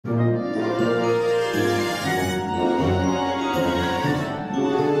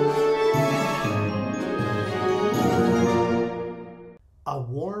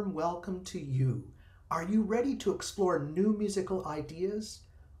welcome to you. Are you ready to explore new musical ideas?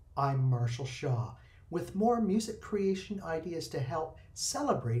 I'm Marshall Shaw with more music creation ideas to help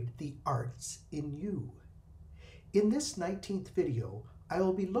celebrate the arts in you. In this 19th video, I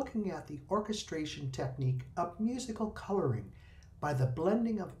will be looking at the orchestration technique of musical coloring by the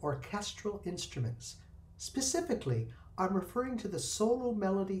blending of orchestral instruments. Specifically, I'm referring to the solo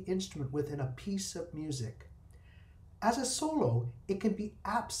melody instrument within a piece of music. As a solo, it can be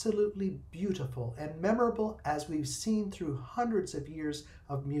absolutely beautiful and memorable, as we've seen through hundreds of years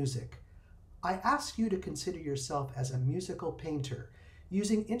of music. I ask you to consider yourself as a musical painter,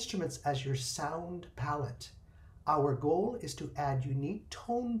 using instruments as your sound palette. Our goal is to add unique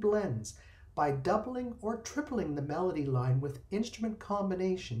tone blends by doubling or tripling the melody line with instrument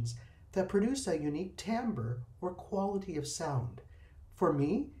combinations that produce a unique timbre or quality of sound. For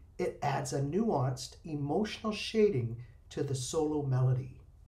me, it adds a nuanced, emotional shading to the solo melody.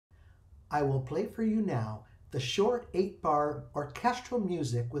 I will play for you now the short 8-bar orchestral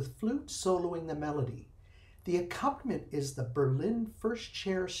music with flute soloing the melody. The accompaniment is the Berlin first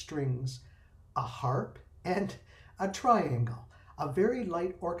chair strings, a harp, and a triangle, a very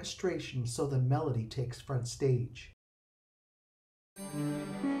light orchestration so the melody takes front stage.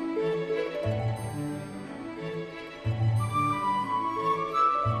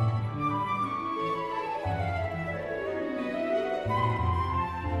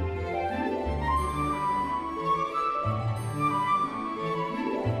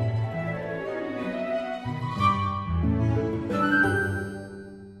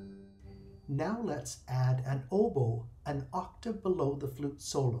 Now let's add an oboe an octave below the flute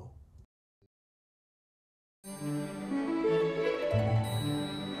solo.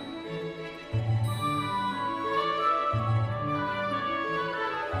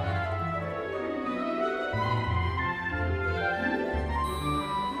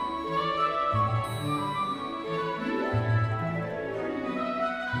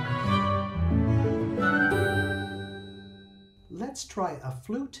 Let's try a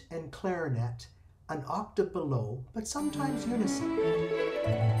flute and clarinet an octave below, but sometimes unison.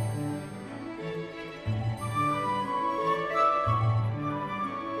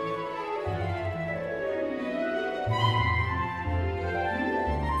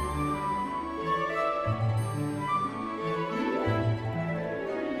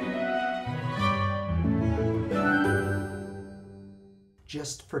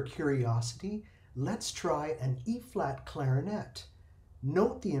 Just for curiosity, let's try an E-flat clarinet.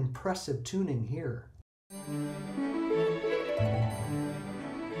 Note the impressive tuning here.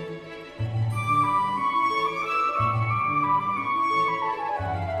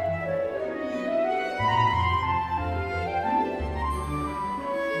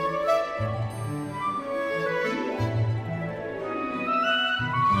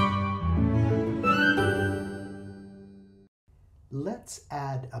 Let's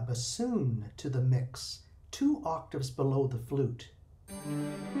add a bassoon to the mix, 2 octaves below the flute.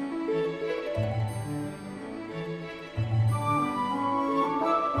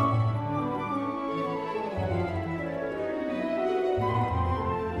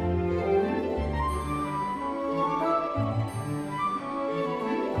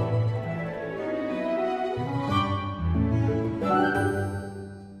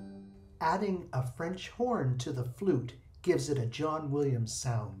 Adding a French horn to the flute gives it a John Williams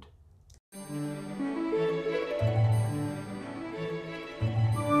sound.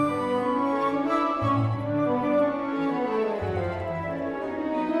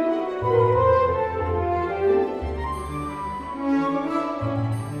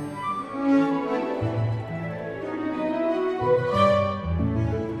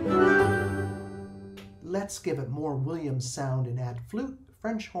 Let's give it more Williams sound and add flute,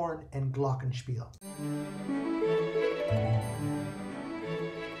 French horn, and glockenspiel.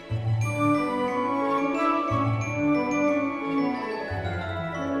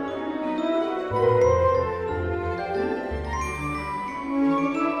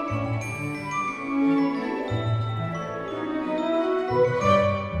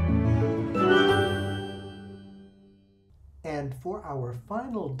 And for our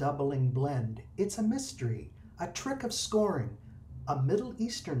final doubling blend, it's a mystery, a trick of scoring, a Middle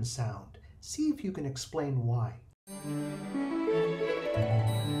Eastern sound. See if you can explain why.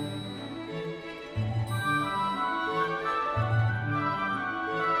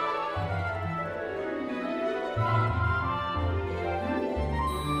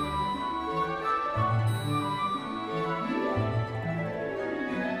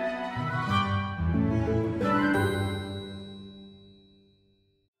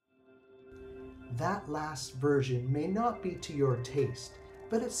 That last version may not be to your taste,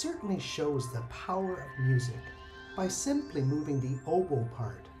 but it certainly shows the power of music by simply moving the oboe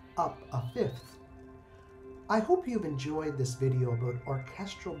part up a fifth. I hope you've enjoyed this video about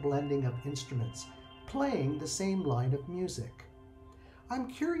orchestral blending of instruments playing the same line of music. I'm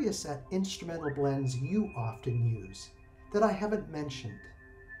curious at instrumental blends you often use that I haven't mentioned.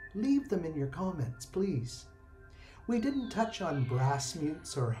 Leave them in your comments, please. We didn't touch on brass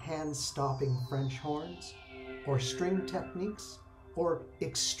mutes or hand-stopping French horns, or string techniques, or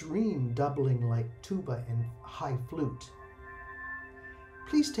extreme doubling like tuba and high flute.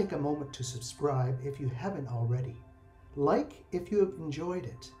 Please take a moment to subscribe if you haven't already, like if you have enjoyed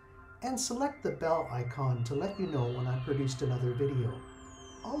it, and select the bell icon to let you know when I produced another video.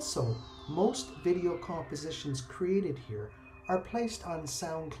 Also, most video compositions created here are placed on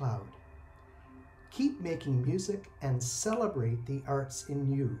SoundCloud. Keep making music and celebrate the arts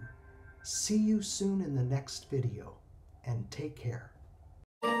in you. See you soon in the next video, and take care.